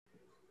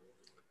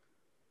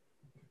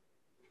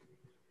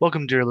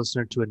Welcome, dear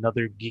listener, to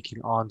another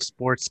Geeking on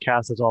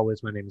SportsCast. As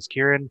always, my name is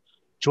Kieran,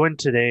 joined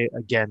today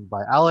again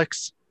by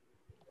Alex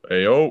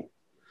Hey, yo.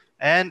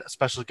 and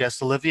special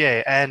guest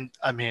Olivier. And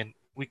I mean,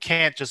 we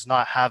can't just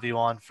not have you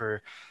on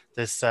for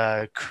this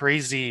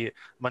crazy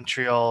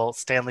Montreal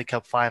Stanley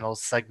Cup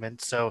Finals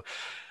segment. So,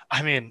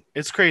 I mean,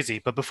 it's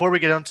crazy. But before we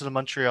get into the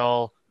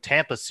Montreal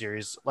Tampa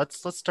series,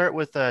 let's start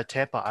with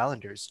Tampa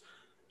Islanders.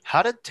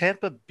 How did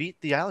Tampa beat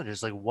the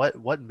Islanders? Like,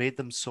 what made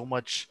them so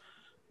much?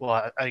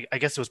 Well, I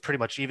guess it was pretty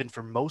much even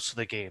for most of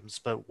the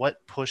games, but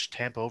what pushed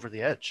Tampa over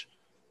the edge?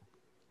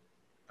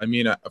 I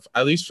mean,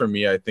 at least for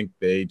me, I think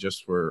they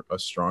just were a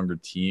stronger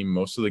team.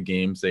 Most of the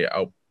games they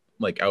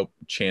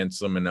outchanced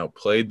them and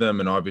outplayed them,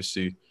 and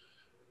obviously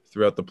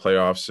throughout the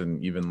playoffs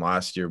and even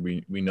last year,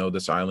 we know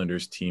this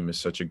Islanders team is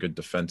such a good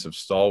defensive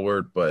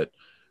stalwart, but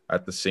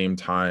at the same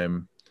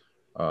time,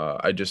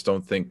 I just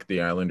don't think the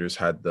Islanders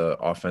had the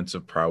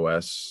offensive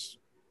prowess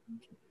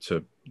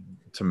to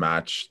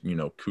match,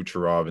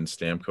 Kucherov and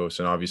Stamkos,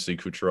 and obviously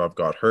Kucherov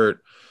got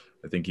hurt.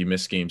 I think he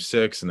missed game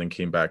 6 and then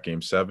came back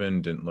game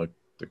 7, didn't look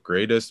the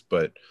greatest,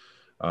 but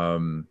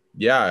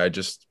yeah,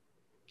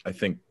 I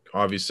think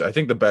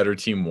the better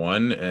team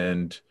won,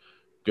 and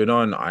good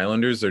on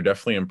Islanders. They're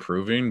definitely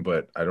improving,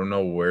 but I don't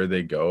know where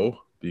they go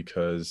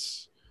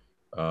because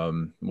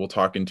we'll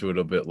talk into it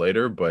a bit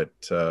later, but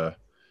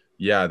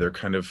yeah, they're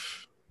kind of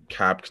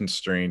cap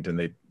constrained, and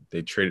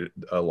they traded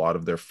a lot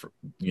of their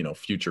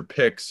future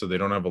picks, so they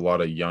don't have a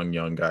lot of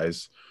young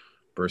guys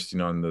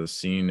bursting on the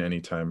scene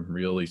anytime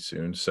really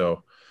soon.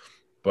 So,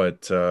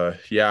 but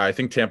yeah, I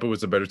think Tampa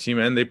was the better team,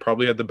 and they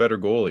probably had the better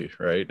goalie,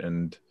 right?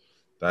 And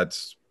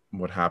that's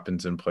what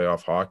happens in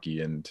playoff hockey.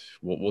 And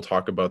we'll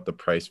talk about the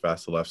Price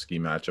Vasilevsky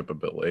matchup a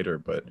bit later,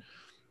 but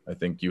I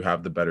think you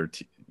have the better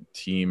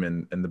team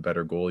and the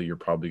better goalie, you're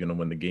probably going to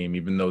win the game.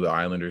 Even though the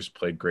Islanders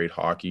played great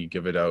hockey,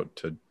 give it out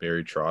to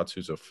Barry Trotz,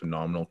 who's a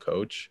phenomenal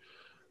coach.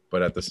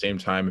 But at the same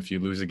time, if you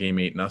lose a game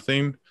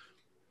 8-0,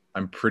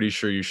 I'm pretty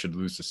sure you should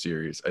lose the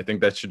series. I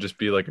think that should just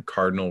be like a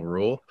cardinal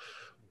rule.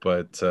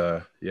 But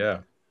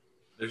yeah.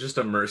 There's just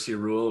a mercy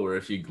rule where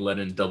if you let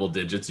in double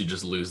digits, you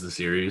just lose the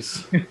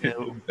series. Yeah,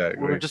 we're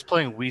Exactly. just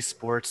playing Wii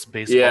Sports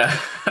baseball. Yeah.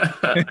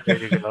 There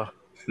you go.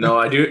 No,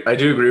 I do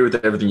agree with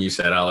everything you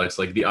said, Alex.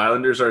 Like the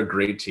Islanders are a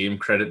great team.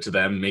 Credit to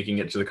them making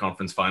it to the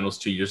conference finals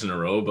 2 years in a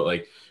row. But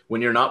like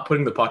when you're not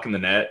putting the puck in the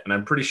net, and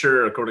I'm pretty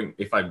sure, according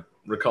if I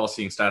recall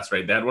seeing stats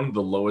right, they had one of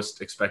the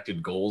lowest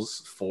expected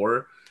goals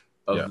for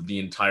Yeah. of the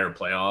entire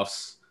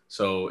playoffs.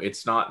 So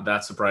it's not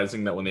that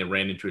surprising that when they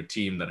ran into a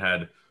team that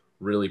had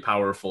really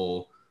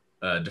powerful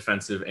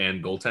defensive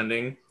and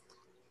goaltending,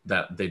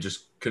 that they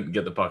just couldn't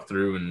get the puck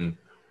through. And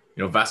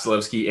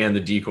Vasilevsky and the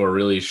decor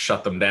really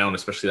shut them down,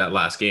 especially that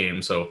last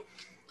game. So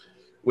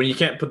when you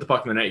can't put the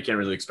puck in the net, you can't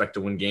really expect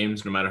to win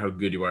games, no matter how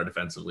good you are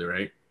defensively,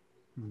 right?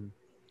 Mhm.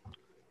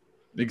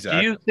 Do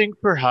Exactly. you think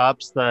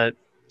perhaps that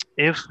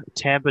if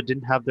Tampa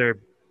didn't have their,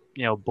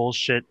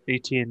 bullshit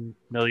 18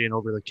 million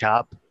over the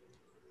cap,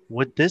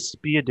 would this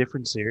be a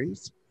different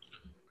series?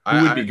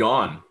 Who would I, be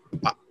gone?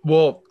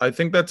 well, I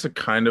think that's a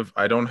kind of,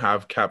 I don't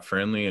have cap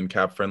friendly, and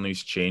cap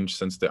friendly's changed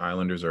since the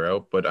Islanders are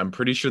out, but I'm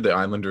pretty sure the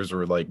Islanders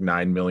were like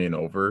 9 million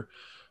over.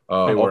 They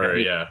were,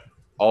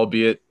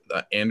 Albeit,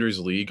 yeah. Andrews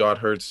Lee got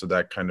hurt, so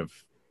that kind of,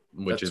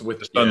 which That's is with,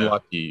 just yeah.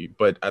 unlucky.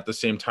 But at the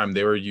same time,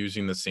 they were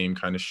using the same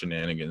kind of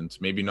shenanigans,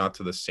 maybe not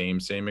to the same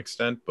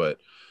extent, but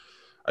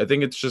I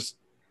think it's just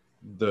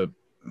the,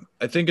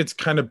 I think it's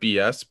kind of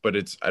BS, but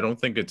I don't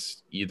think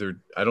it's either.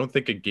 I don't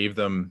think it gave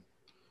them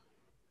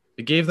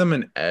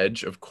an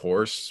edge, of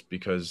course,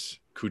 because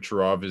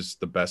Kucherov is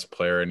the best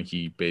player, and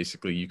he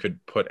basically, you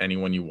could put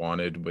anyone you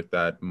wanted with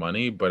that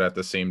money. But at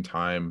the same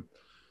time,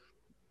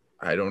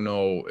 I don't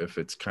know if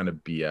it's kind of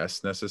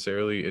BS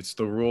necessarily. It's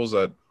the rules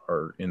that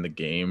are in the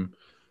game,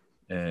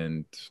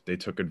 and they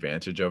took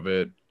advantage of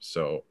it.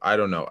 So I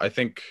don't know. I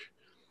think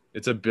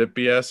it's a bit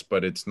BS,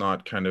 but it's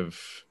not kind of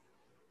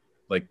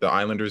like the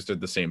Islanders did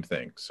the same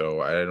thing.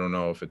 So I don't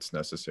know if it's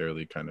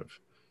necessarily kind of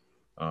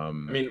I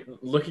um mean,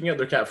 looking at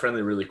their cap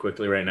friendly really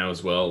quickly right now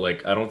as well,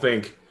 like I don't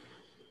think,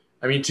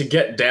 I mean, to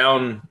get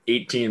down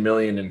 18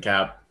 million in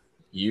cap,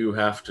 you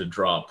have to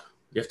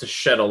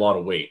shed a lot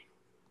of weight.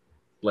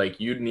 Like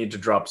you'd need to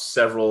drop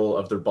several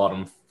of their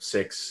bottom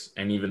six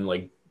and even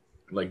like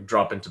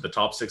drop into the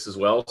top six as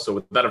well. So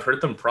would that have hurt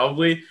them?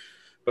 Probably.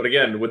 But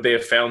again, would they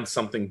have found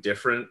something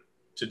different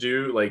to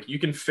do? Like you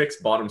can fix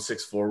bottom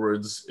six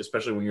forwards,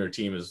 especially when you're a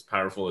team as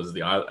powerful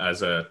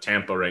as a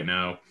Tampa right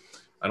now.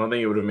 I don't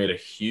think it would have made a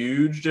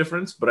huge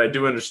difference, but I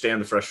do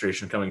understand the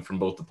frustration coming from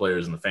both the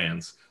players and the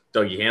fans.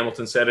 Dougie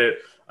Hamilton said it.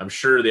 I'm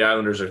sure the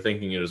Islanders are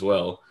thinking it as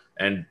well.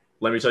 And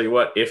let me tell you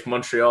what, if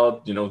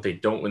Montreal, they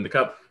don't win the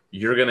cup,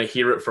 you're going to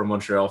hear it from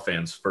Montreal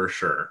fans for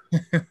sure.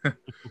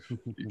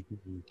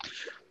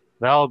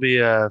 That'll be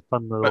a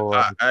fun but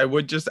little. I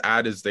would just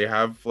add is they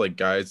have like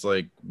guys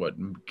like what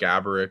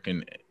Gaborik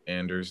and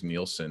Anders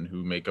Nielsen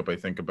who make up I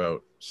think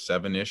about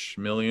 7-ish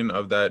million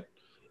of that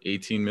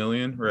 18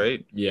 million,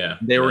 right? Yeah,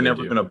 They were they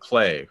never do. going to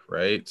play,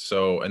 right?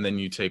 So, and then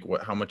you take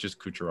how much is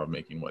Kucherov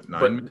making? What, 9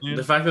 But million?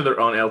 the fact that they're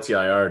on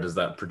LTIR, does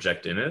that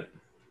project in it?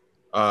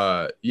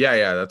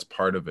 Yeah, that's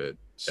part of it. Okay.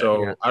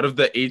 So Yeah. out of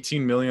the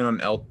 18 million on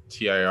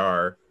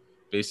LTIR,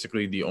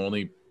 basically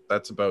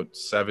that's about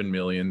 7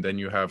 million. Then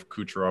you have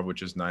Kucherov,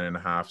 which is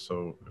 9.5.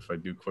 So if I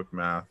do quick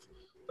math,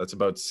 that's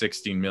about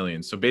 16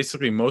 million. So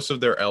basically most of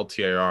their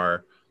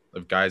LTIR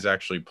of guys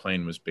actually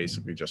playing was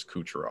basically just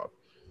Kucherov.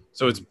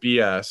 So it's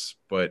BS,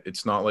 but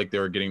it's not like they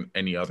were getting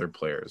any other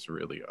players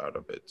really out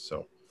of it.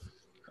 So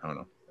I don't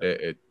know.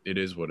 It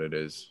is what it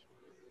is.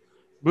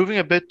 Moving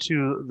a bit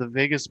to the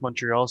Vegas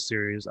Montreal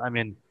series, I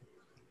mean,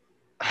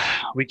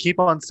 we keep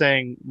on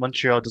saying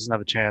Montreal doesn't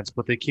have a chance,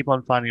 but they keep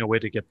on finding a way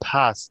to get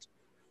past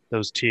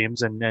those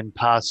teams and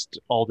past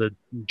all the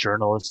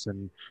journalists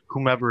and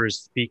whomever is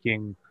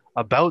speaking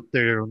about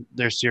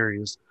their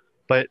series.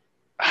 But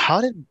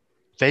how did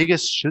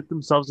Vegas shoot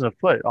themselves in the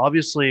foot?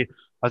 Obviously,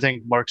 I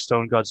think Mark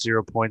Stone got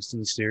 0 points in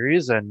the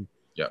series, and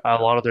Yeah.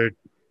 a lot of their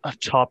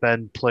top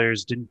end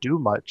players didn't do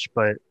much.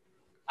 But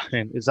I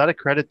mean, is that a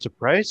credit to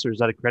Price or is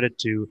that a credit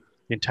to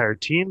the entire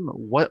team?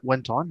 What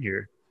went on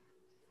here?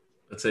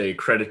 That's a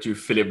credit to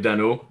Philippe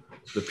Danault,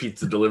 the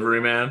pizza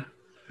delivery man.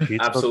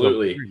 Pizza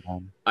Absolutely. delivery,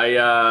 man.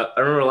 I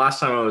remember last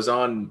time I was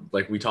on,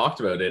 like we talked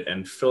about it,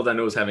 and Phil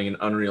Danault was having an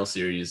unreal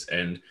series.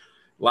 And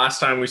last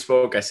time we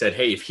spoke, I said,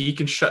 hey, if he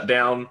can shut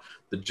down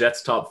the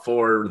Jets' top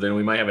four, then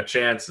we might have a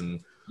chance.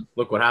 And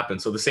look what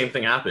happened. So the same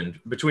thing happened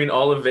between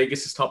all of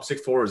Vegas' top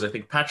six forwards. I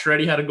think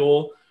Pacioretty had a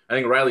goal. I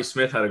think Riley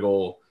Smith had a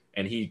goal,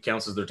 and he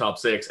counts as their top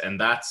six, and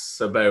that's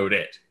about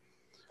it,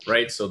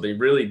 right? So they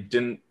really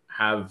didn't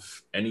have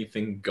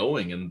anything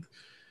going. And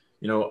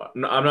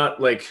I'm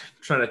not like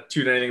trying to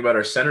toot anything about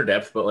our center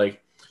depth, but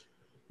like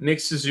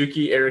Nick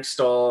Suzuki, Eric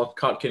Stahl,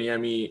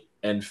 Kotkaniemi,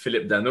 and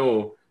Philippe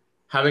Danault,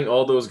 having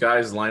all those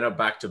guys line up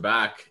back to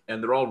back,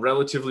 and they're all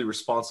relatively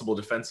responsible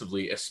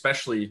defensively,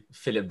 especially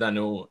Philippe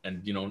Danault,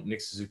 and Nick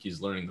Suzuki is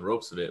learning the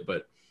ropes of it.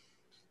 But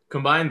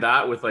combine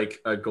that with like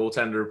a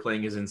goaltender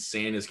playing as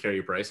insane as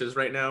Carey Price is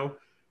right now,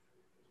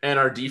 and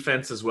our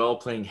defense as well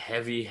playing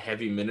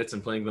heavy minutes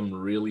and playing them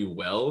really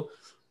well.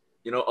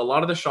 A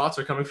lot of the shots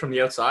are coming from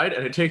the outside,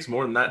 and it takes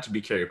more than that to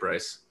be Carey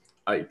Price.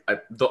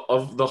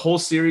 Of the whole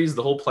series,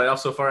 the whole playoff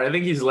so far, I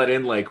think he's let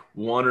in like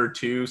one or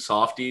two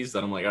softies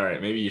that I'm like, all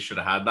right, maybe you should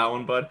have had that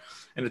one, bud.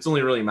 And it's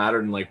only really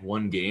mattered in like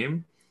one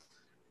game,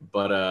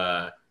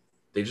 but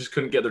they just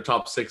couldn't get their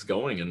top six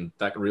going, and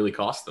that really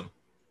cost them.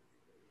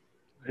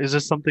 Is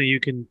this something you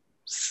can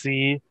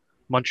see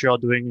Montreal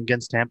doing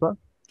against Tampa?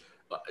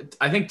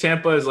 I think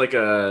Tampa is like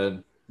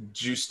a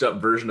juiced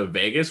up version of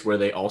Vegas where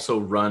they also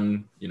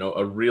run,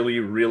 a really,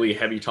 really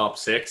heavy top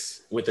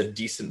six with a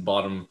decent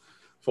bottom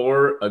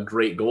four, a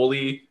great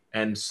goalie,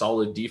 and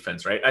solid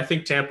defense, right? I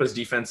think Tampa's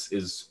defense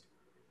is,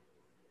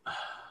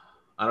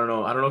 I don't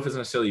know. I don't know if it's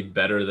necessarily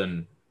better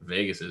than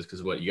Vegas is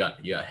because what you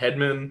got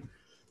Hedman,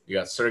 you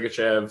got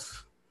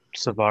Sergachev,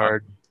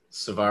 Savard.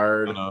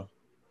 Savard, Uh,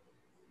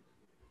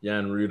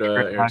 Jan Ruda,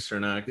 Eric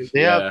Cernak.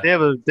 They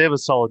have a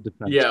solid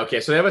defense. Yeah, okay.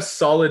 So they have a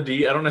solid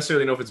D. I don't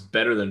necessarily know if it's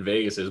better than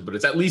Vegas is, but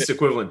it's at least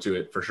equivalent to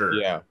it for sure.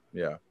 Yeah.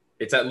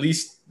 It's at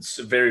least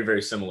very,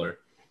 very similar.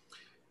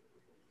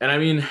 And I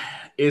mean,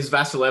 is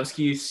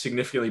Vasilevsky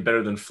significantly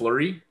better than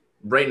Fleury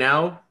right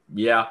now?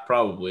 Yeah,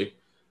 probably.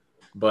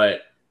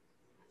 But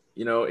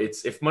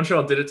it's if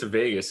Montreal did it to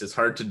Vegas, it's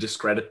hard to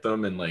discredit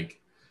them. And like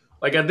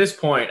at this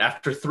point,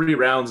 after 3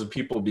 rounds of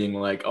people being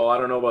like, "Oh, I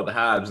don't know about the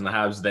Habs," and the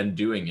Habs then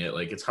doing it,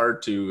 like it's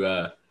hard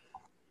to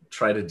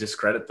try to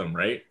discredit them,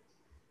 right?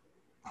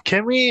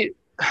 Can we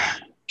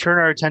turn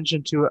our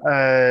attention to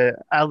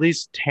at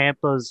least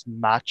Tampa's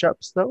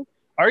matchups, though?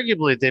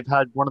 Arguably, they've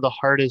had one of the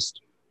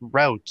hardest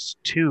routes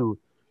to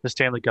the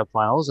Stanley Cup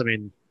Finals. I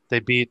mean, they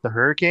beat the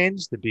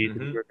Hurricanes, they beat the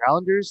New York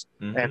Islanders,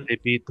 and they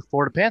beat the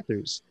Florida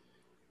Panthers.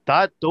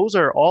 Those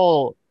are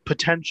all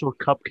potential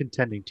Cup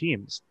contending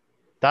teams.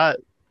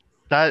 That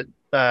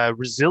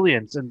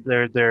resilience and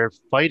their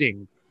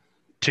fighting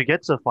to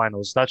get to the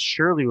finals, that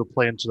surely will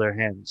play into their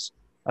hands,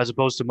 as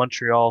opposed to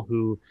Montreal,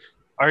 who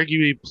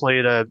arguably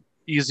played a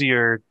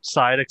easier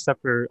side,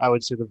 except for I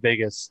would say the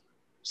Vegas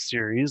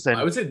series. And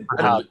I would say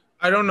perhaps,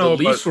 I don't the know.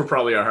 Leafs were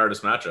probably our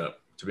hardest matchup,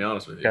 to be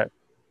honest with you. Okay.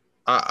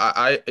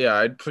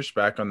 I'd push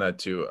back on that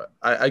too.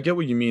 I get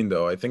what you mean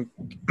though. I think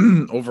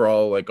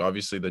overall, like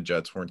obviously the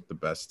Jets weren't the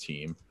best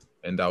team,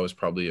 and that was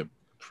probably a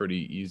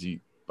pretty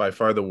easy, by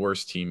far the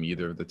worst team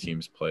either of the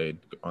teams played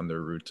on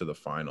their route to the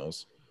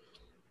finals.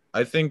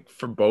 I think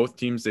for both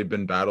teams, they've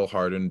been battle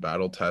hardened,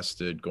 battle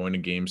tested, going to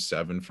game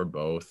 7 for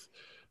both.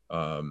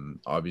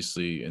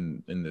 Obviously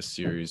in this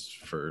series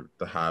for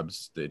the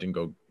Habs, they didn't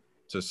go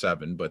to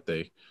 7, but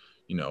they,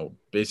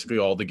 basically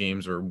all the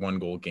games were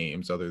 1-goal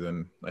games other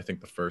than I think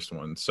the first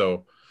one.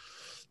 So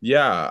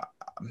yeah,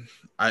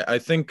 I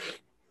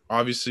think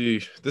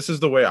obviously this is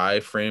the way I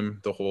frame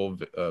the whole,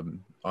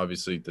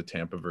 obviously the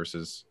Tampa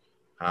versus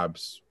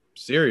Habs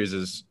series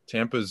is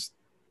Tampa's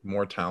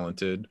more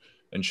talented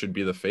and should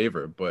be the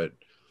favorite, but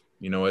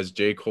as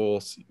J. Cole,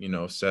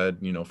 said,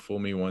 fool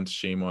me once,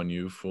 shame on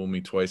you. Fool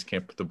me twice,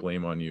 can't put the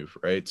blame on you,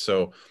 right?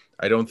 So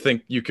I don't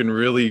think you can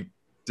really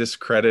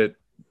discredit,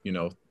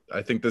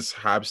 I think this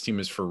Habs team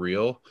is for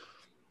real.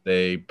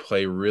 They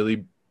play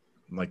really,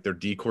 like, their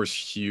decore's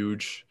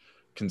huge,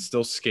 can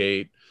still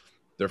skate.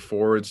 Their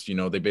forwards,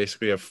 they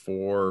basically have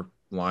 4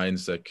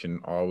 lines that can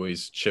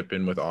always chip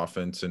in with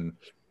offense and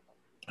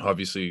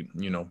obviously,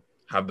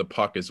 have the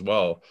puck as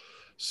well.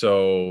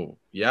 So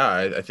yeah,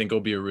 I think it'll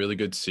be a really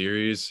good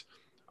series.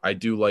 I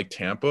do like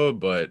Tampa,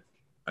 but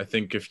I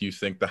think if you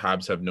think the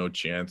Habs have no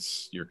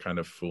chance, you're kind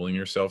of fooling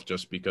yourself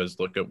just because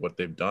look at what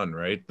they've done,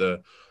 right?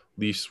 The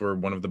Leafs were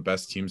one of the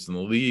best teams in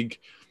the league,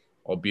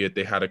 albeit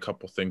they had a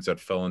couple things that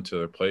fell into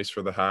their place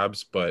for the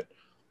Habs, but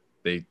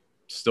they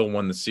still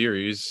won the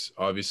series.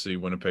 Obviously,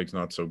 Winnipeg's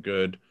not so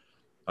good.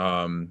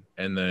 And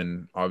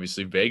then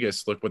obviously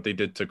Vegas, look what they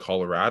did to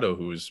Colorado,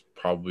 who is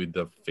probably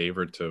the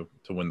favorite to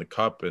win the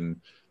cup,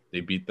 and they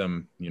beat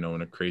them, in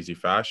a crazy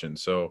fashion.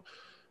 So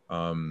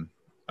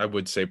I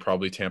would say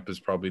probably Tampa's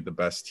probably the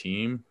best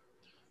team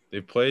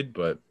they've played,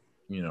 but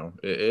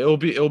it'll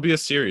be a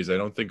series. I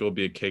don't think it'll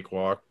be a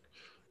cakewalk.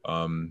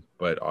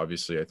 But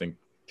obviously I think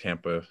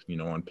Tampa,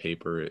 on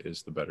paper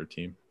is the better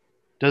team.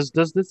 Does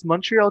this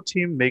Montreal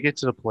team make it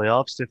to the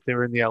playoffs if they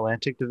were in the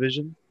Atlantic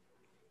Division?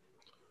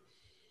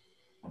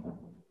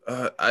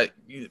 I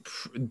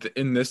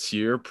in this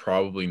year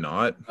probably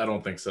not. I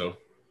don't think so.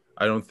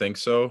 I don't think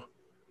so.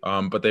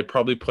 But they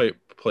probably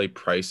play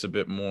Price a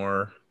bit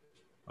more,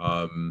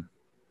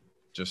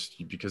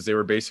 just because they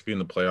were basically in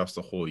the playoffs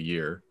the whole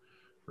year,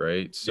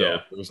 right? So Yeah.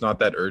 it was not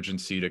that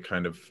urgency to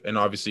kind of, and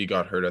obviously he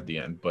got hurt at the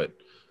end, but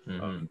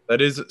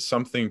that is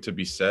something to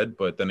be said.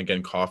 But then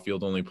again,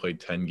 Caulfield only played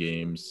 10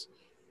 games,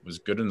 was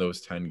good in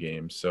those 10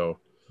 games. So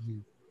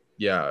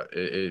yeah,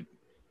 it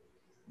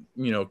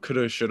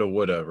coulda, shoulda,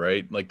 woulda,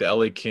 right? Like the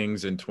LA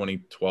Kings in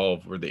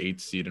 2012 were the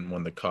 8th seed and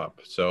won the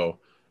cup. So,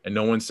 and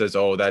no one says,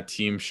 oh, that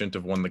team shouldn't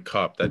have won the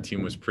cup. That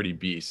team was pretty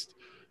beast.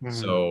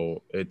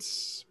 So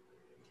it's,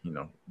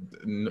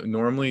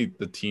 normally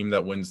the team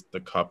that wins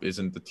the cup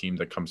isn't the team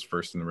that comes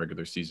first in the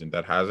regular season.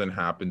 That hasn't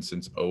happened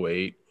since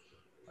 08,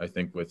 I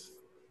think, with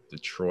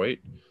Detroit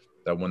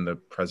that won the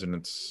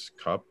President's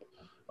Cup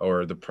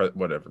or the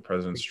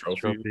President's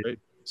Trophy, right?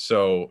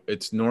 So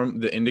it's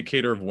the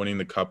indicator of winning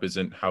the cup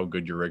isn't how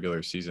good your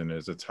regular season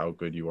is, it's how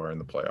good you are in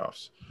the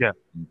playoffs. Yeah.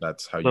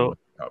 That's how you So win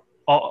the cup.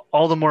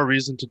 all the more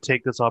reason to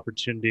take this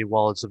opportunity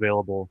while it's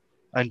available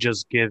and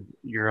just give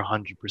your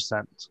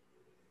 100%.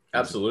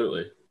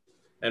 Absolutely.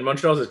 And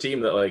Montreal's a team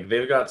that, like,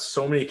 they've got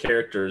so many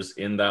characters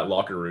in that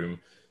locker room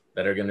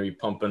that are going to be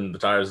pumping the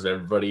tires of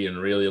everybody and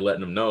really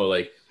letting them know,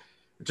 like,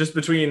 just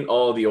between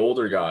all the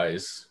older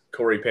guys,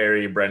 Corey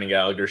Perry, Brendan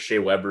Gallagher, Shea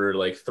Weber,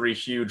 like 3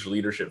 huge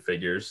leadership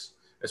figures,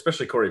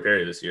 especially Corey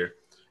Perry this year.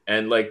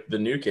 And like the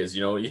new kids,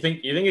 you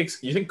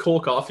think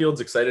Cole Caulfield's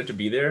excited to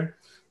be there?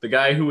 The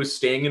guy who was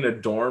staying in a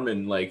dorm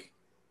and like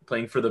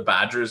playing for the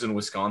Badgers in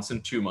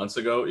Wisconsin 2 months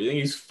ago. You think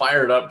he's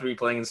fired up to be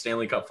playing in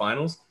Stanley Cup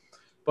Finals?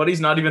 But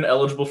he's not even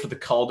eligible for the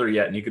Calder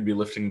yet, and he could be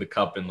lifting the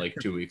cup in like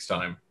 2 weeks'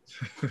 time.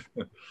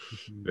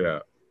 Yeah.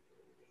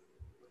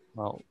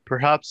 Well,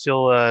 perhaps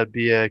he'll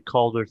be a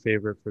Calder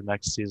favorite for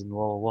next season.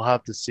 We'll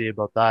have to see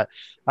about that.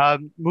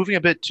 Moving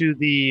a bit to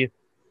the,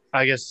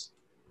 I guess,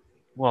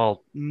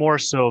 well, more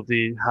so of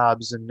the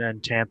Habs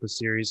and Tampa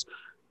series.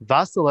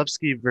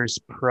 Vasilevsky versus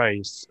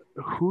Price.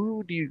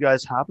 Who do you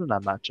guys have in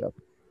that matchup?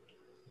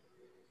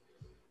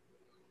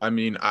 I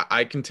mean,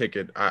 I can take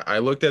it. I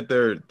looked at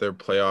their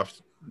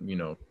playoff,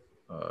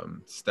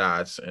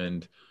 stats,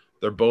 and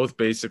they're both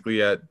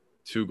basically at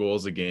 2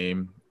 goals a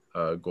game,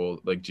 goal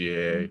like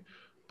GAA,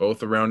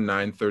 both around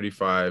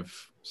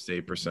 935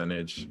 save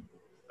percentage.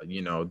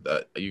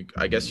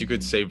 I guess you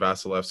could say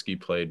Vasilevsky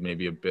played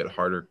maybe a bit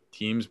harder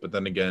teams, but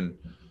then again,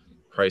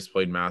 Price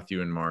played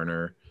Matthew and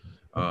Marner,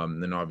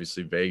 then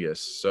obviously Vegas.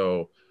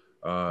 So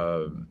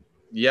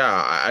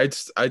yeah,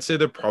 I'd say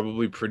they're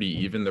probably pretty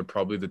even. They're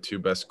probably the 2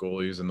 best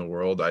goalies in the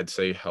world. I'd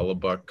say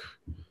Hellebuck,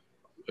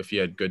 if he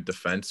had good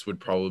defense,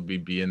 would probably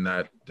be in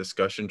that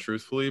discussion,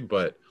 truthfully.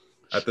 But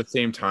at the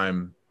same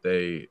time,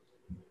 they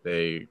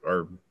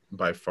are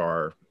by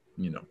far,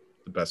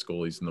 the best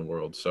goalies in the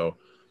world. So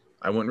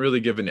I wouldn't really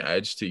give an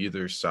edge to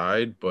either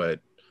side, but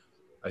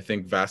I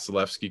think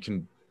Vasilevsky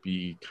can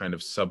be kind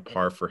of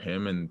subpar for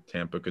him, and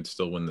Tampa could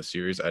still win the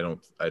series. I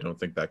don't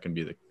think that can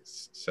be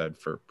said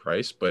for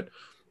Price, but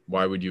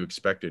why would you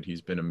expect it?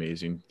 He's been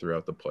amazing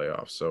throughout the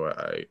playoffs.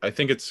 So I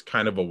think it's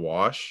kind of a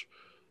wash,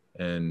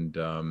 and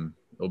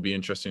it'll be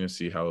interesting to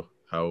see how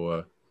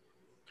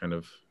kind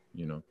of,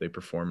 they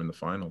perform in the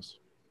finals.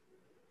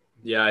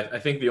 Yeah, I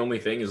think the only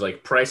thing is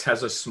like Price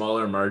has a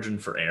smaller margin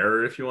for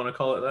error, if you want to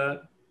call it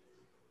that.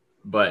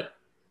 But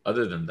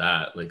other than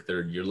that, like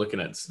you're looking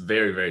at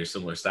very, very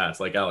similar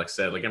stats. Like Alex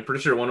said, like I'm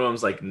pretty sure one of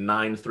them's like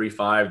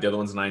 935, the other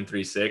one's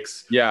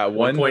 936. Yeah,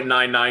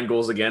 1.99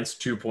 goals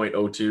against,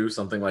 2.02,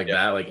 something like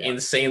that. Like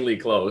insanely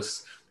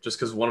close, just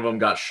because one of them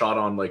got shot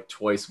on like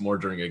twice more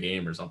during a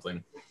game or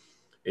something.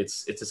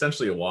 It's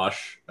essentially a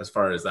wash as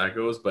far as that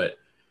goes. But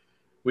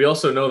we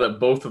also know that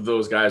both of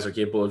those guys are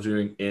capable of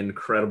doing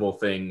incredible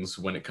things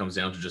when it comes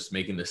down to just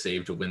making the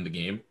save to win the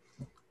game.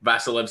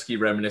 Vasilevsky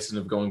reminiscent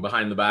of going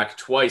behind the back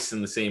twice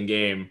in the same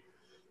game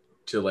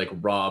to like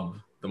rob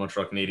the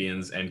Montreal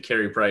Canadiens, and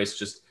Carey Price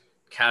just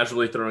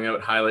casually throwing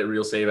out highlight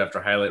reel save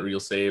after highlight reel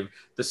save.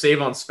 The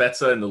save on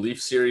Spezza in the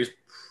Leaf series,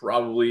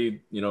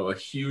 probably, a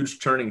huge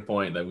turning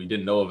point that we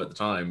didn't know of at the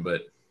time,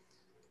 but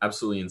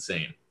absolutely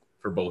insane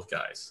for both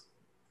guys.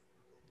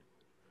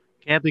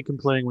 Can't be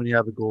complaining when you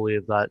have a goalie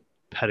of that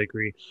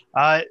pedigree.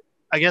 I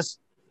guess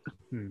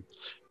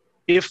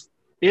if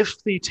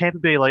the Tampa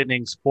Bay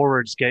Lightning's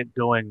forwards get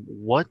going,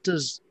 what do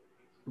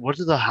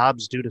the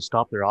Habs do to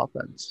stop their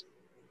offense?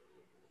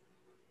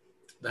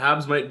 The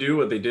Habs might do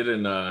what they did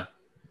in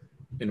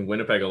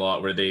Winnipeg a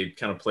lot, where they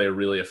kind of play a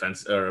really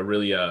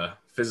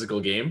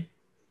physical game.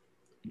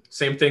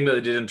 Same thing that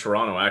they did in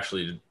Toronto,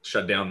 actually, to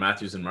shut down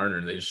Matthews and Marner.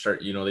 They just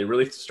start, they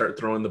really start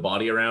throwing the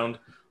body around.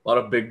 A lot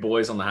of big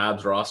boys on the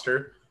Habs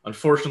roster.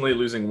 Unfortunately,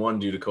 losing one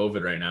due to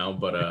COVID right now,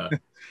 but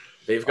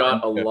they've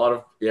got a lot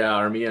of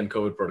Armia and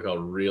COVID protocol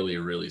really,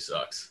 really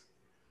sucks.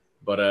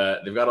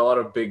 But they've got a lot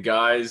of big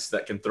guys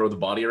that can throw the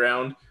body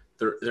around.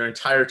 Their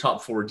entire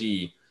top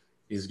 4D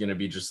is going to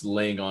be just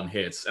laying on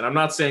hits. And I'm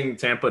not saying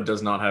Tampa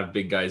does not have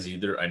big guys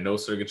either. I know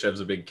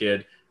Sergachev's a big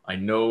kid. I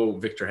know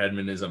Victor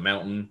Hedman is a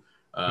mountain.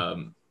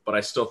 But I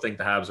still think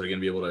the Habs are going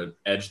to be able to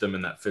edge them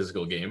in that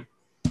physical game.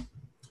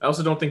 I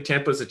also don't think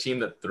Tampa is a team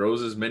that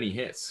throws as many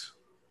hits.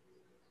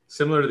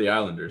 Similar to the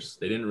Islanders.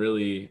 I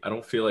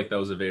don't feel like that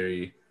was a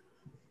very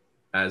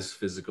as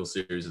physical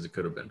series as it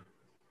could have been.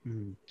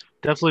 Mm-hmm.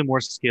 Definitely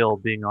more skill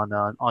being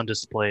on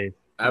display.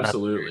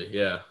 Absolutely,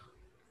 yeah.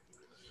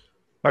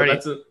 All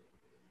right.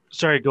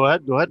 Sorry, go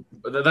ahead.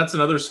 But that's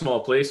another small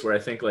place where I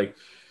think like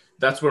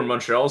that's where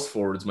Montreal's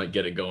forwards might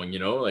get it going,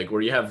 like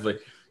where you have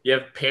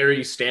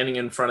Perry standing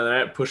in front of the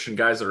net, pushing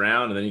guys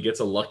around, and then he gets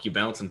a lucky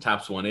bounce and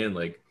taps one in.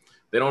 Like,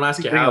 they don't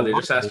ask you how, they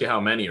just ask you how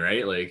many,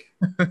 right? Like,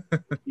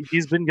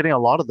 he's been getting a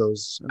lot of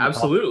those.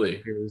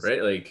 Absolutely,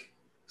 right? Like,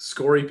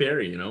 Scory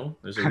Perry,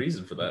 there's a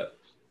reason for that.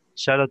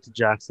 Shout out to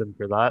Jackson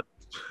for that.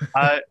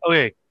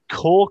 Okay,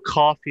 Cole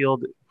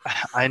Caulfield.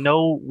 I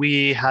know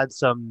we had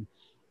some.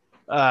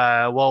 We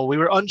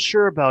were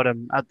unsure about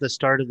him at the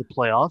start of the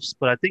playoffs,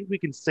 but I think we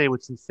can say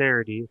with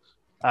sincerity.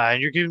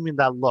 And you're giving me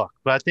that look,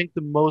 but I think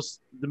the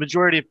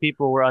majority of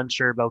people were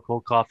unsure about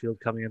Cole Caulfield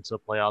coming into the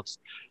playoffs.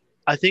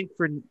 I think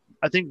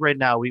right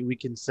now we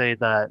can say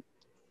that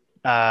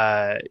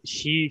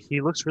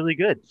he looks really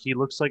good. He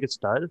looks like a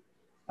stud,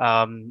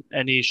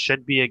 and he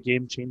should be a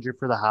game changer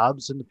for the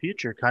Habs in the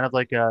future, kind of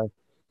like a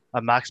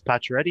Max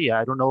Pacioretty.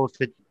 I don't know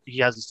if he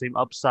has the same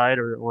upside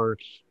or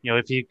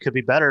if he could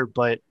be better,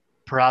 but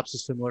perhaps a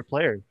similar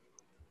player.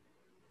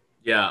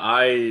 Yeah,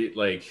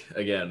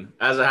 again,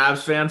 as a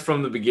Habs fan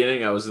from the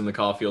beginning, I was in the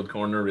Caulfield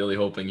corner really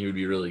hoping he would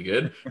be really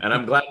good. And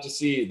I'm glad to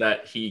see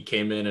that he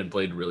came in and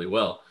played really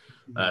well.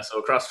 So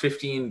across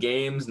 15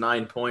 games,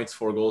 9 points,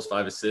 4 goals,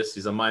 5 assists.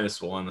 He's a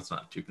 -1. That's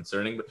not too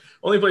concerning. But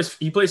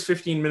he plays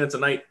 15 minutes a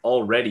night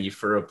already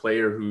for a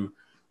player who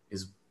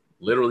is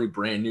literally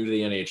brand new to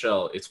the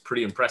NHL. It's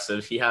pretty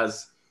impressive. He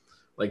has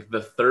like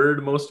the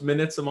third most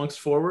minutes amongst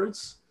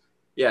forwards.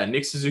 Yeah,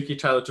 Nick Suzuki,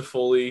 Tyler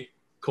Toffoli,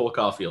 Cole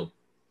Caulfield.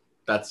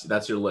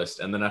 That's your list.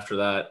 And then after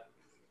that,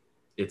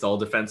 it's all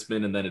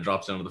defensemen, and then it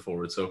drops down to the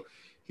forward. So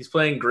he's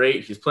playing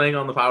great. He's playing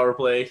on the power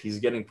play. He's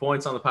getting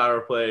points on the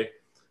power play.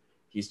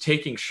 He's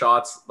taking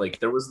shots. Like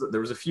there was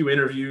a few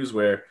interviews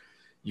where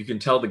you can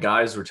tell the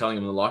guys were telling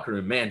him in the locker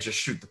room, man, just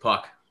shoot the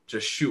puck.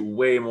 Just shoot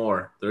way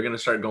more. They're going to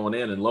start going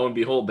in. And lo and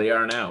behold, they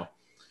are now.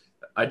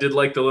 I did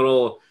like the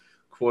little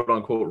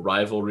quote-unquote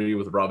rivalry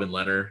with Robin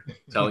Lehner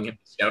telling him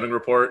the scouting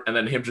report, and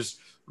then him just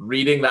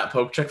reading that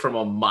poke check from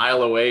a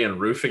mile away and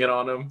roofing it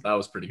on him. That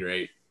was pretty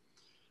great.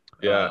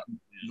 Yeah.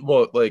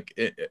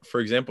 For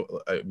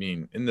example, I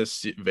mean, in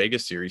this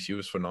Vegas series, he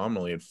was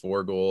phenomenal. He had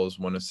 4 goals,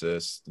 1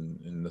 assist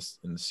in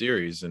the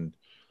series. And,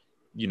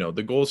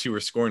 the goals he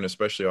was scoring,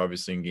 especially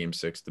obviously in game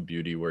 6, the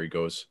beauty where he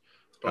goes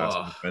past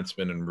the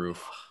defenseman and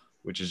roof,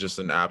 which is just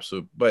an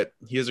absolute, but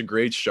he has a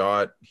great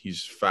shot.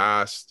 He's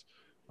fast,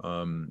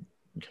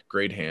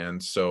 great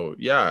hands. So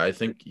yeah, I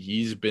think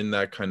he's been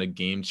that kind of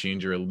game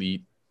changer,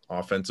 elite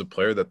offensive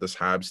player that this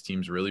Habs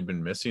team's really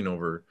been missing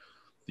over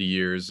the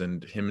years,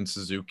 and him and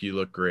Suzuki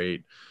look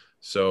great.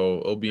 So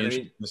it'll be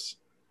interesting.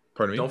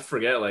 Pardon me? Don't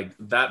forget, like,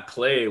 that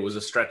play was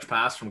a stretch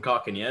pass from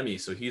Kotkaniemi,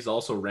 so he's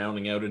also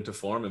rounding out into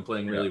form and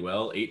playing really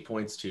well. 8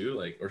 points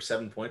too, or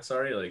 7 points,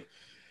 sorry. Like,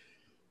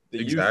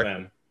 the youth,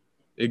 man.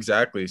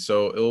 Exactly.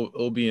 So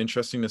it'll be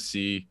interesting to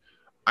see.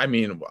 I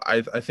mean,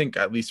 I think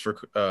at least for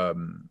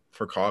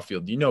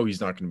Caulfield,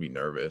 he's not going to be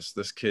nervous.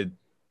 This kid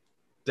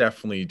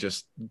definitely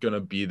just going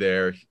to be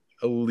there.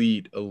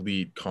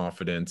 Elite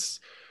confidence.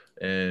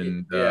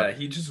 And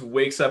he just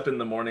wakes up in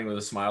the morning with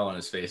a smile on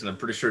his face, and I'm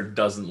pretty sure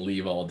doesn't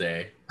leave all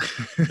day.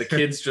 The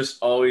kid's just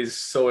always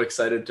so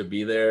excited to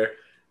be there.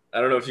 I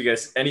don't know if you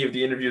guys, any of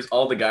the interviews,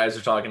 all the guys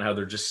are talking how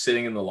they're just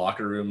sitting in the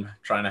locker room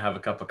trying to have a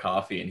cup of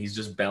coffee, and he's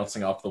just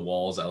bouncing off the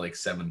walls at like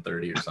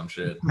 7:30 or some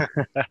shit.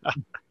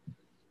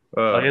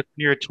 I guess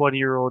when you're a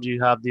 20-year-old,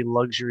 you have the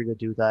luxury to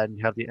do that and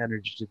you have the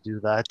energy to do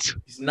that.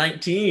 He's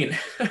 19. He's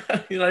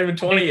not even I think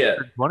 20 yet.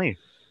 20.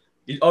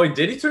 Oh,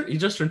 did he turn? He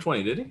just turned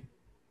 20, did he?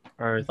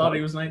 Or I thought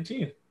he was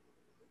 19.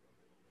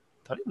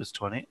 thought he was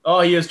 20. Oh,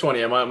 he is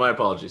 20. My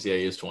apologies. Yeah,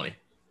 he is 20.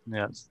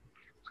 Yes.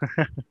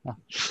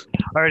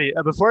 Alrighty,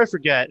 before I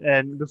forget,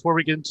 and before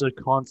we get into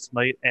Conn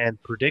Smythe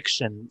and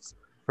predictions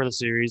for the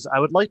series, I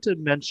would like to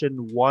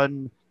mention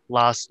one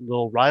last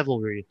little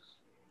rivalry.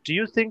 Do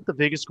you think the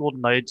Vegas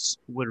Golden Knights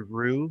would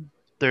rue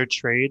their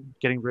trade,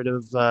 getting rid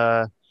of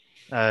uh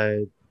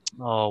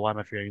oh, why am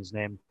I forgetting his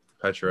name?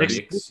 Nick, Pacioretty.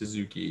 Nick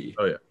Suzuki.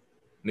 Oh yeah.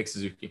 Nick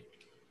Suzuki.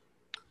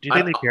 do you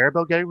think they care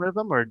about getting rid of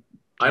him, or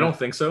I don't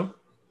think so.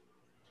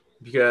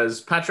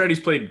 Because Pacioretty's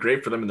played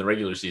great for them in the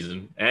regular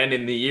season and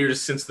in the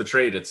years since the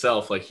trade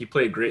itself. Like, he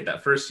played great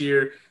that first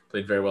year,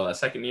 played very well that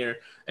second year.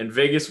 And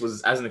Vegas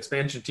was, as an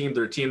expansion team,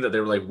 they're a team that they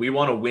were like, we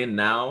want to win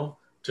now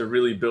to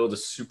really build a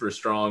super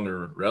strong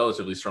or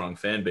relatively strong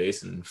fan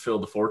base and fill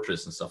the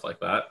fortress and stuff like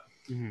that.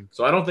 Mhm.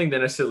 So I don't think they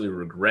necessarily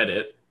regret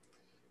it.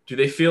 Do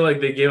they feel like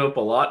they gave up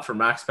a lot for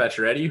Max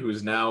Pacioretty,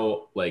 who's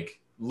now,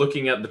 like,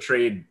 looking at the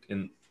trade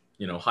in,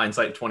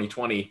 hindsight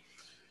 2020?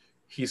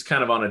 He's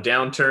kind of on a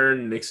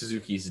downturn. Nick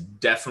Suzuki's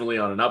definitely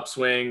on an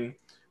upswing.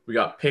 We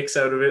got picks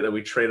out of it that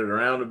we traded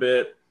around a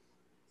bit.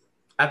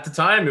 At the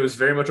time, it was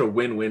very much a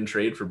win-win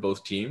trade for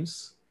both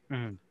teams.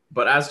 Mhm.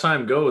 But as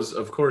time goes,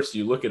 of course,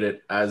 you look at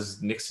it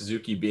as Nick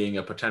Suzuki being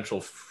a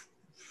potential,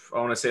 I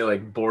want to say,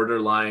 like,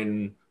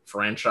 borderline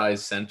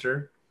franchise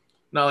center.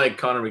 Not like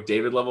Connor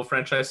McDavid level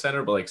franchise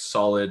center, but like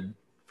solid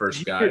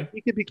first guy.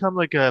 He could become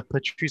like a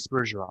Patrice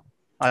Bergeron.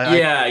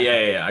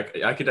 Yeah.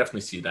 I could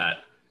definitely see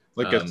that.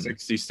 Like a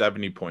 60,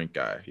 70 point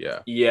guy. Yeah.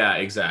 Yeah,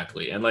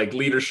 exactly. And like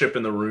leadership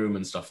in the room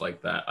and stuff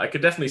like that. I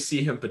could definitely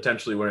see him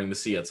potentially wearing the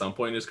C at some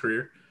point in his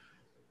career,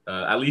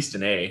 at least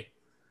an A.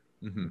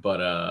 Mm-hmm.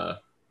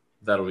 But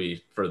that'll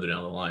be further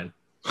down the line.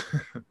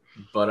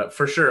 But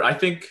for sure, I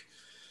think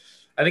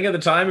at the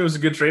time it was a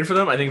good trade for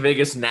them. I think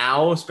Vegas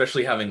now,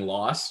 especially having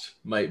lost,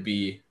 might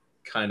be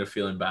kind of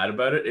feeling bad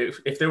about it.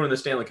 If they were in the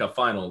Stanley Cup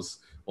Finals,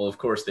 well, of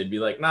course they'd be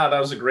like, nah, that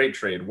was a great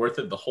trade, worth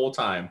it the whole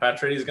time.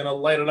 Pacioretty's gonna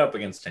light it up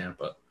against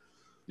Tampa.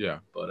 Yeah,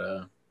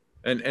 but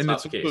and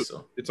it's the case,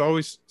 so. It's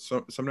always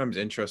sometimes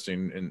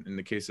interesting in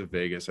the case of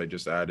Vegas. I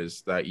just add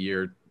is that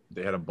year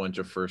they had a bunch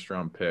of first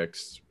round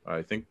picks.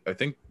 I think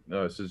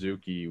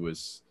Suzuki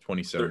was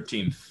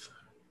 13th.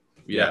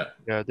 Yeah,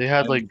 they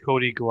had like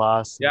Cody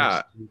Glass.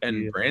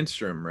 And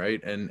Brandstrom,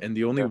 right? And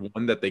the only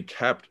one that they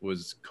kept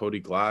was Cody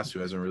Glass, who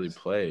hasn't really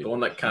played. The one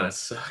that kind of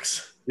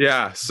sucks.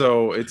 Yeah,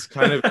 so it's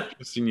kind of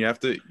interesting. You have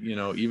to,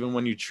 even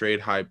when you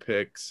trade high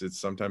picks, it's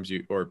sometimes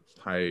or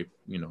high,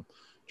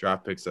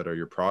 draft picks that are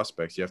your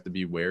prospects, you have to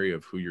be wary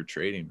of who you're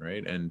trading,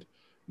 right? And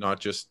not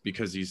just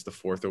because he's the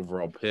 4th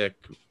overall pick.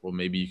 Well,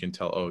 maybe you can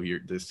tell,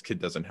 this kid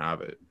doesn't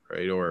have it,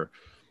 right? Or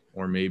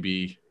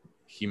maybe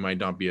he might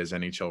not be as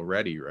NHL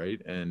ready,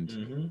 right?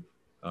 And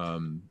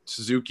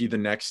Suzuki the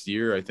next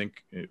year, I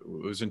think it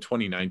was in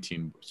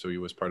 2019, so he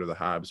was part of the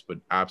Habs, but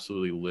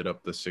absolutely lit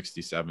up the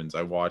 67s.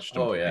 I watched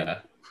him. Oh yeah,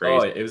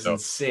 crazy. It was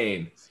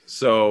insane.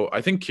 So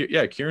I think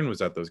Kieran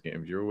was at those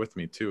games. You were with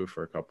me too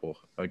for a couple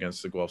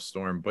against the Guelph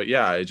Storm. But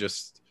yeah, it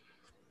just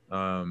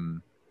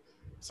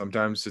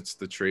sometimes it's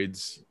the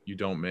trades you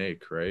don't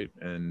make, right?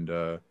 And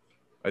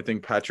I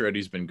think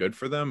Pacioretty's been good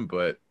for them,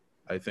 but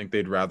I think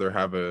they'd rather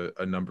have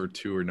a number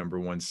 2 or number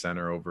 1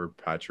 center over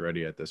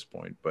Pacioretty at this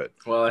point. But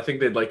I think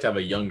they'd like to have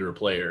a younger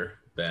player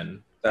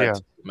than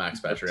Max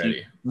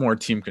Pacioretty. More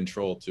team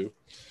control too.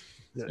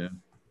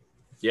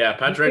 Yeah,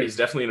 Pacioretty's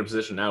definitely in a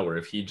position now where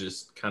if he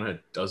just kind of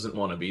doesn't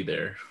want to be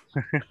there,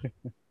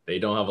 they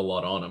don't have a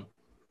lot on him.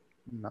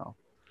 No.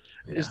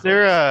 Yeah. Is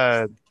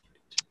there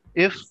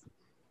if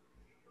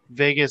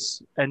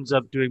Vegas ends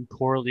up doing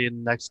poorly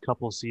in the next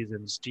couple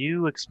seasons, do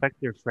you expect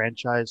their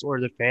franchise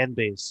or the fan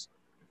base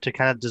to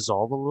kind of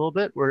dissolve a little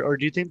bit, or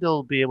do you think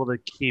they'll be able to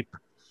keep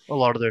a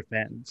lot of their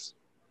fans?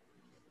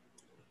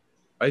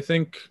 I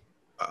think,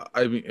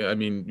 I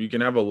mean, you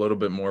can have a little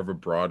bit more of a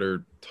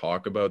broader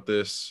talk about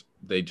this.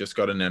 They just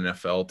got an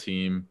NFL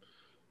team,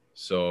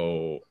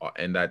 so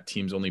and that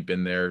team's only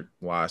been there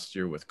last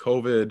year with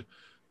COVID.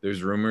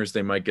 There's rumors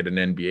they might get an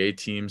NBA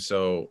team.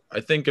 So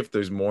I think if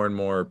there's more and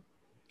more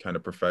kind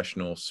of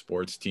professional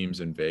sports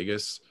teams in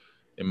Vegas,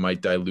 it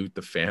might dilute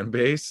the fan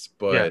base,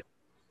 but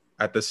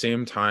at the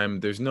same time,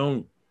 they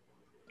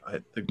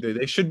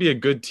should be a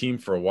good team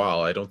for a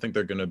while. I don't think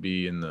they're going to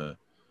be in the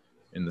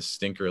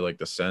stinker like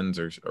the Sens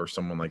or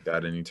someone like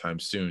that anytime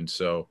soon.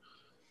 So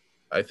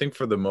I think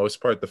for the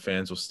most part, the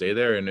fans will stay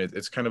there. And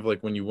it's kind of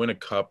like when you win a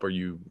cup or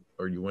you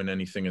win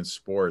anything in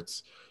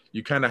sports,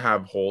 you kind of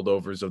have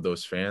holdovers of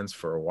those fans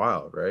for a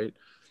while, right?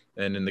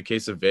 And in the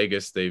case of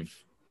Vegas,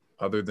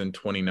 other than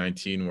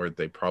 2019, where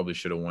they probably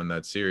should have won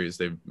that series,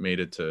 they made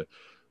it to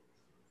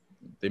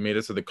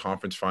the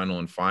conference final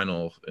and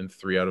final in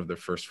 3 out of their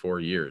first 4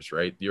 years,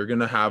 right? You're going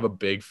to have a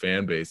big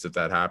fan base if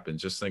that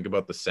happens. Just think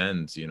about the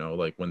Sens,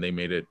 like when they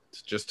made it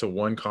just to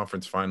 1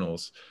 conference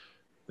finals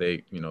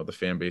they, the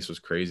fan base was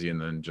crazy and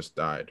then just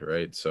died,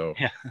 right? So,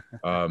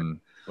 Yeah.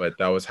 but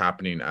that was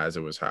happening as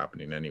it was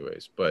happening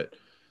anyways. But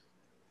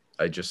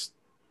I just,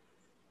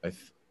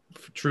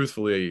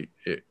 truthfully,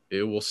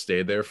 it will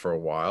stay there for a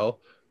while.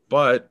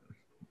 But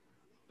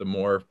the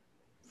more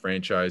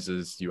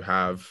franchises you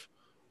have,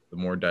 the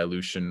more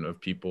dilution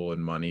of people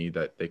and money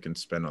that they can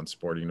spend on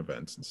sporting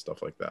events and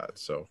stuff like that.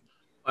 So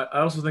I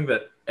also think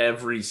that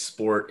every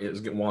sport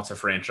wants a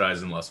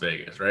franchise in Las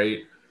Vegas, right?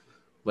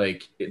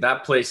 Like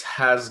that place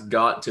has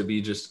got to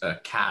be just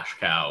a cash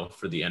cow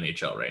for the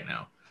NHL right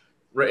now,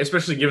 right?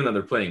 Especially given that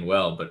they're playing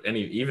well, but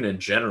even in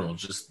general,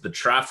 just the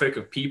traffic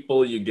of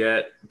people you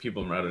get,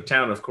 people from out of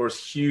town, of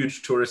course,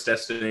 huge tourist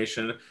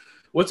destination.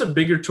 What's a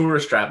bigger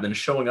tourist trap than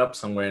showing up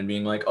somewhere and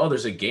being like, "Oh,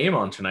 there's a game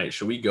on tonight.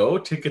 Should we go?"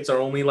 Tickets are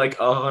only like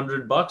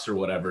 $100 or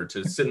whatever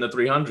to sit in the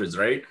 300s,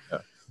 right?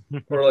 yeah.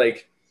 Or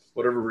like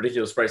whatever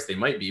ridiculous price they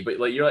might be. But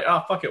like you're like,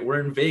 "Oh, fuck it, we're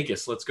in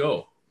Vegas. Let's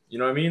go." You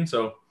know what I mean?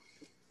 So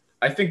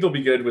I think they'll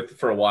be good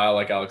for a while,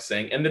 like Alex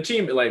saying. And the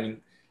team, like,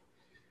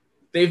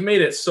 they've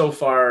made it so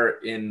far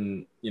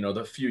in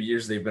the few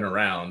years they've been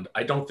around.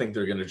 I don't think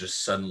they're going to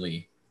just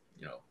suddenly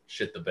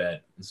shit the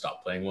bed and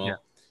stop playing well. Yeah.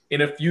 In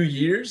a few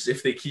years,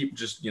 if they keep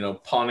just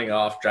pawning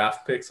off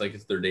draft picks like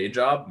it's their day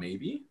job,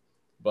 maybe.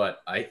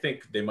 But I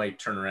think they might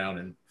turn around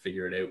and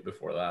figure it out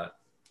before that.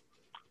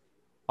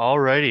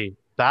 Alrighty,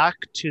 back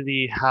to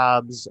the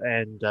Habs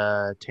and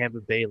Tampa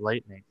Bay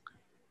Lightning.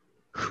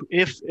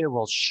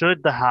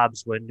 Should the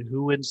Habs win,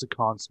 who wins the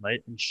Conn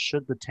Smythe? And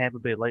should the Tampa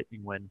Bay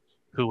Lightning win,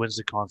 who wins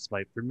the Conn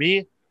Smythe? For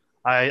me,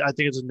 I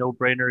think it's a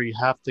no-brainer. You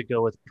have to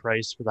go with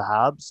Price for the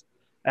Habs.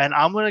 And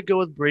I'm going to go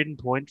with Braden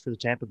Point for the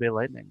Tampa Bay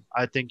Lightning.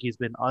 I think he's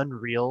been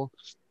unreal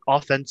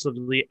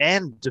offensively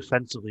and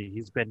defensively.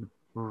 He's been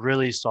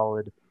really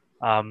solid.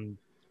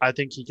 I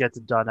think he gets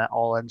it done at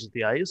all ends of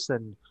the ice,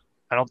 and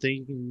I don't think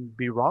you can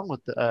be wrong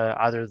with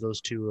either of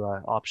those two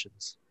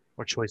options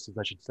or choices,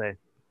 I should say.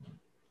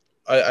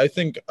 I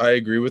think I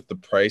agree with the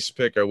Price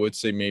pick. I would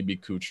say maybe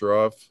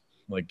Kucherov,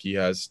 like he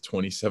has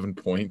 27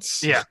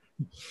 points. Yeah.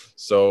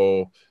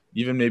 So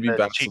even maybe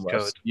The cheat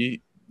code.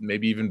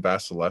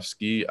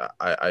 Vasilevsky,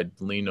 I'd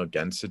lean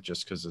against it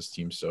just because this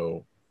team's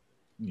so,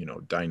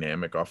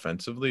 dynamic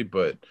offensively.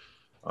 But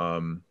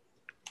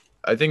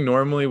I think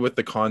normally with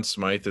the Conn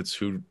Smythe, it's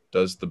who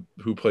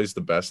plays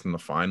the best in the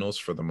finals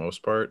for the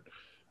most part.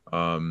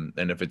 And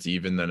if it's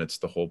even, then it's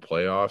the whole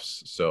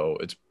playoffs. So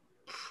it's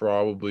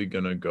probably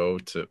gonna go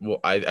to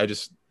what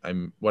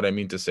I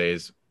mean to say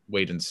is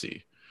wait and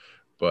see.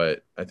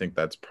 But I think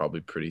that's probably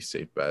pretty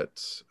safe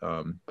bets.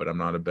 But I'm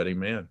not a betting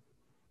man.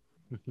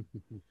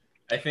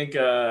 I think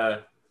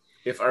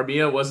if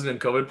Armia wasn't in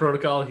COVID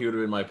protocol, he would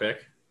have been my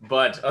pick.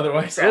 But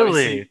otherwise,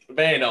 Really?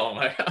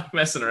 I'm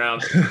messing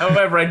around.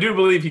 However, I do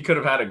believe he could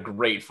have had a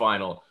great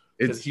final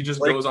because he just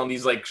goes on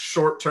these like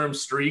short-term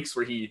streaks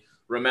where he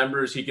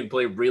remembers he can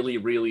play really,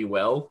 really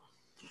well.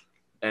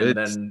 And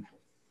then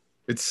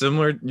it's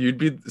similar. You'd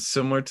be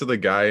similar to the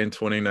guy in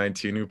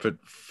 2019 who put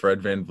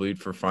Fred VanVleet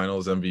for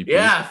Finals MVP.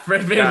 Yeah,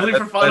 Fred VanVleet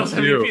for Finals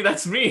MVP. You.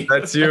 That's me.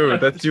 That's you.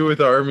 That's you with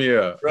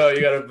Armia. Bro,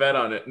 you got to bet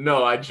on it.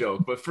 No, I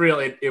joke. But for real,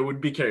 it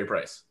would be Carey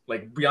Price.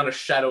 Like, beyond a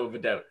shadow of a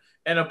doubt.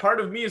 And a part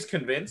of me is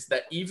convinced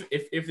that even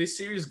if this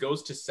series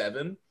goes to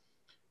 7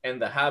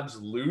 and the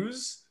Habs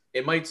lose,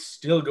 it might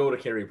still go to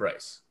Carey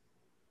Price.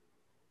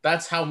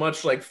 That's how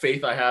much like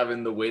faith I have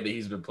in the way that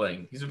he's been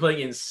playing. He's been playing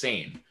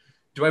insane.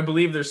 Do I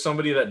believe there's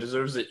somebody that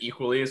deserves it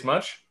equally as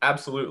much?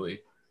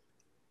 Absolutely.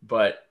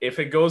 But if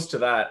it goes to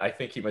that, I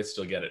think he might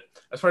still get it.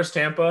 As far as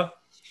Tampa,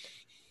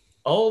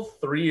 all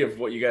three of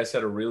what you guys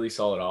said are really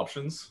solid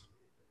options.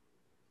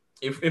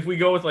 If we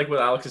go with like what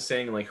Alex is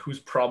saying, like who's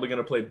probably going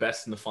to play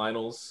best in the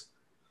finals,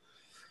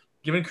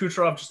 given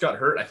Kucherov just got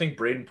hurt, I think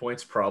Braden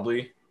Point's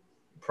probably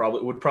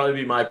would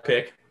be my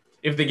pick.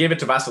 If they gave it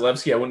to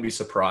Vasilevsky, I wouldn't be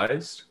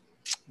surprised.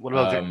 What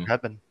about Victor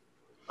Hedman?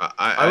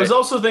 I was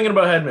also thinking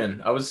about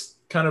Hedman. I was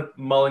kind of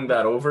mulling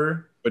that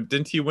over. But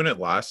didn't he win it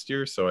last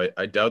year? So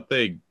I doubt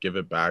they give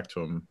it back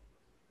to him.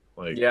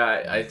 Like,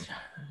 yeah,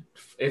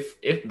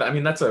 I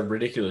mean that's a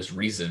ridiculous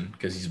reason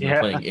because he's been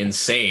playing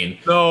insane.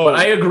 No, but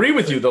I agree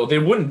with you though. They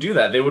wouldn't do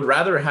that. They would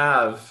rather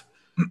have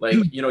like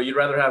you'd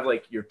rather have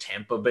like your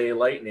Tampa Bay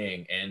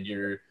Lightning and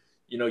your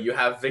you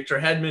have Victor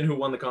Hedman who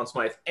won the Conn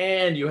Smythe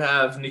and you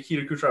have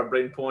Nikita Kucherov,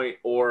 Braden Point,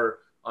 or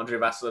Andrei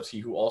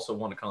Vasilevsky who also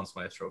won a Conn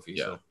Smythe trophy.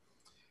 Yeah. So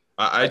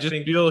I just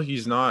feel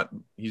he's not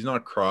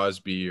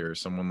Crosby or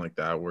someone like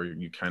that where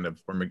you kind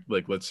of, or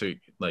like let's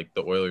say like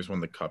the Oilers won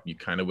the cup, you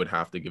kind of would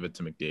have to give it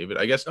to McDavid.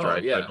 I guess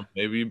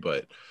maybe,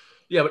 but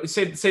yeah, but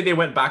say they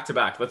went back to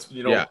back. Let's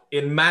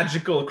in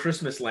magical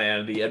Christmas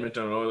land, the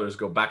Edmonton Oilers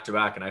go back to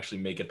back and actually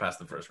make it past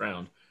the first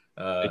round.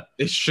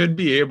 They should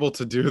be able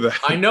to do that.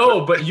 I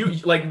know, but you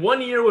like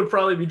 1 year would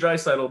probably be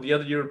Draisaitl, the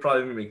other year would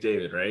probably be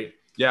McDavid, right?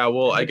 Yeah,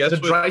 well, I guess the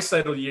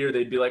Draisaitl year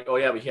they'd be like, oh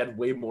yeah, but he had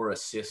way more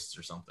assists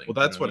or something. Well,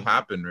 that's what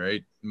happened,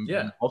 right?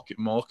 Yeah,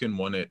 Malkin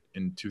won it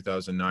in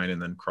 2009,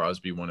 and then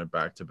Crosby won it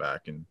back to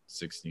back in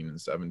 16 and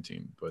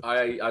 17. But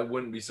I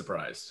wouldn't be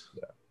surprised.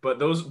 Yeah, but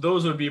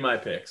those would be my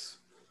picks.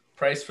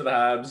 Price for the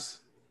Habs,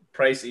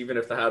 Price, even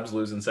if the Habs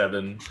lose in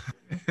 7,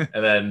 and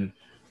then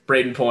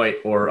Braden Point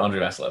or Andre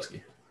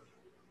Vasilevsky.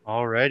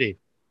 Alrighty.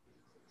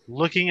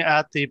 Looking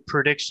at the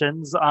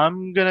predictions,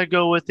 I'm gonna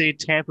go with a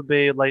Tampa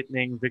Bay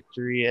Lightning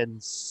victory in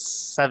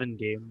 7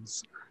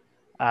 games.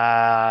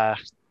 I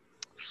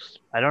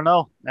don't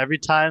know. Every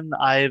time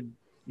I've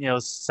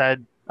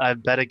said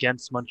I've bet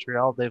against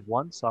Montreal, they've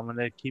won. So I'm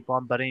gonna keep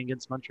on betting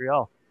against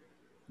Montreal.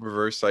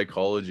 Reverse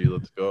psychology.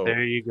 Let's go.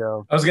 There you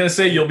go. I was gonna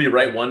say you'll be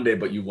right one day,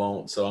 but you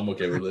won't, so I'm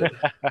okay with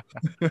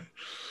it.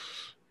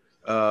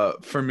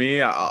 For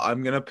me,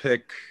 I'm gonna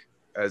pick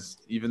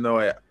even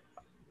though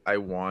I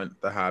want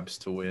the Habs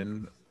to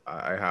win,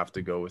 I have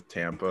to go with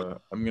Tampa.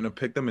 I'm gonna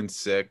pick them in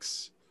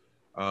 6.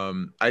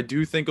 I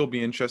do think it'll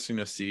be interesting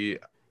to see.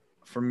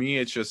 For me,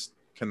 it's just,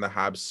 can the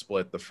Habs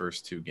split the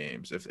first 2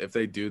 games? If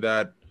they do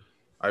that,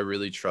 I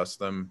really trust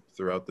them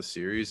throughout the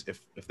series.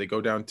 If they go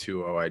down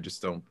 2-0, I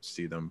just don't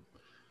see them.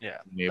 Yeah,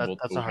 able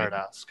that's to a hard win.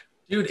 ask.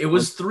 Dude, it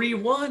was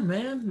 3-1,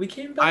 man. We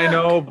came back. I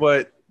know,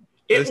 but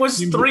it was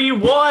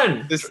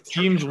 3-1. This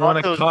team's won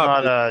a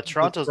cup.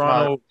 Toronto's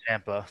not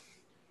Tampa.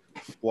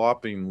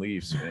 Flopping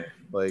Leafs, man.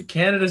 Like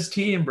Canada's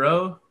team,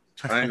 bro.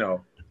 I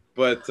know,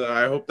 but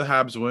I hope the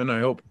Habs win.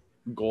 I hope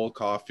Cole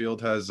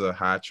Caulfield has a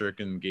hat trick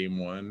in game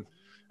 1,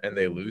 and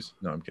they lose.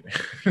 No, I'm kidding,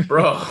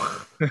 bro.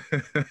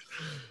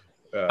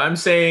 I'm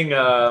saying,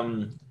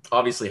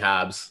 obviously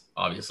Habs.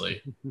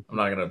 Obviously, I'm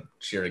not gonna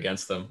cheer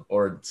against them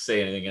or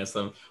say anything against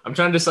them. I'm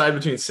trying to decide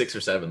between 6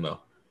 or 7, though.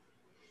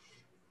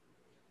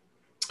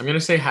 I'm gonna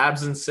say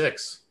Habs in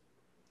 6.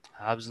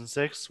 Habs in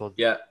 6. Well,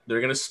 yeah,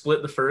 they're gonna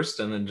split the first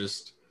and then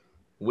just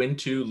win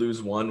 2,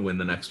 lose 1, win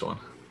the next one.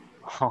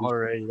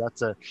 Alrighty,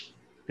 that's a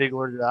big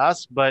order to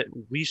ask, but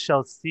we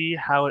shall see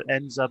how it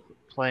ends up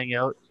playing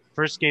out.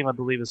 First game, I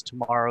believe, is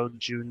tomorrow,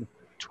 June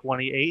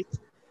 28th.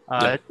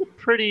 It's a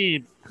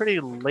pretty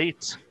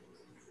late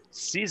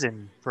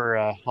season for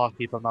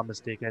hockey, if I'm not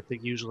mistaken. I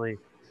think usually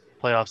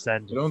playoffs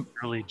end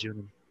early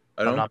June.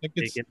 I don't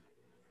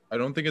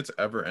think it's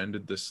ever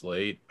ended this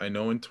late. I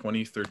know in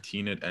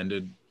 2013 it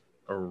ended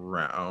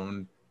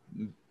around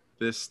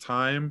this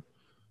time,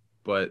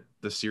 but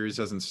the series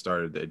hasn't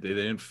started. They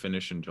didn't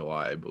finish in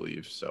July, I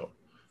believe. So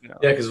yeah,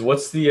 because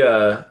what's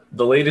the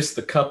latest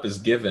the cup is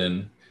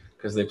given?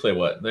 Because they play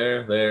what?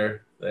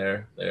 There.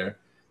 The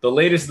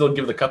latest they'll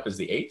give the cup is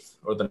the 8th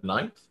or the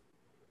 9th.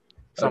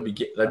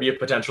 That'd be a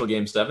potential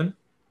game 7. Yeah,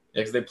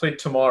 because they play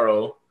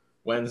tomorrow,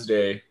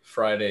 Wednesday,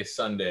 Friday,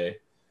 Sunday,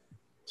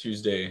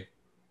 Tuesday,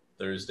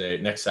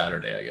 Thursday, next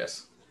Saturday, I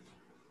guess.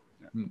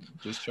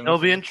 It'll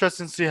be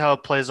interesting to see how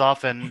it plays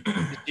off. And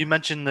you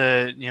mentioned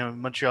the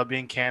Montreal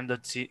being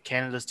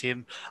Canada's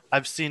team.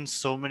 I've seen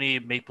so many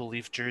Maple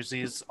Leaf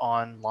jerseys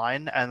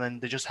online, and then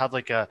they just have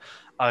like a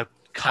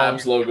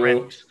Habs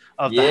logo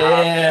of the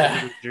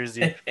Habs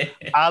jersey.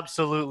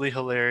 Absolutely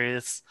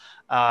hilarious.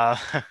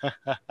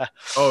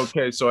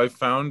 Okay, so I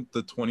found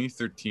the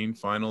 2013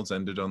 finals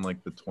ended on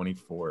like the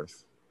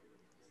 24th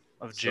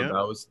of June.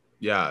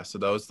 So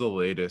that was the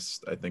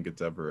latest I think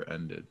it's ever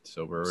ended.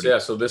 So we're already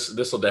so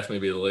this will definitely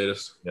be the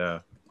latest. Yeah.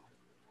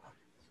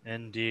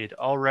 Indeed.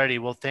 Alrighty.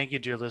 Well, thank you,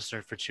 dear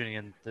listener, for tuning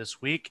in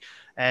this week,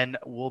 and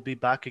we'll be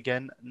back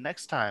again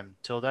next time.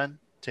 Till then,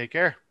 take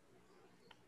care.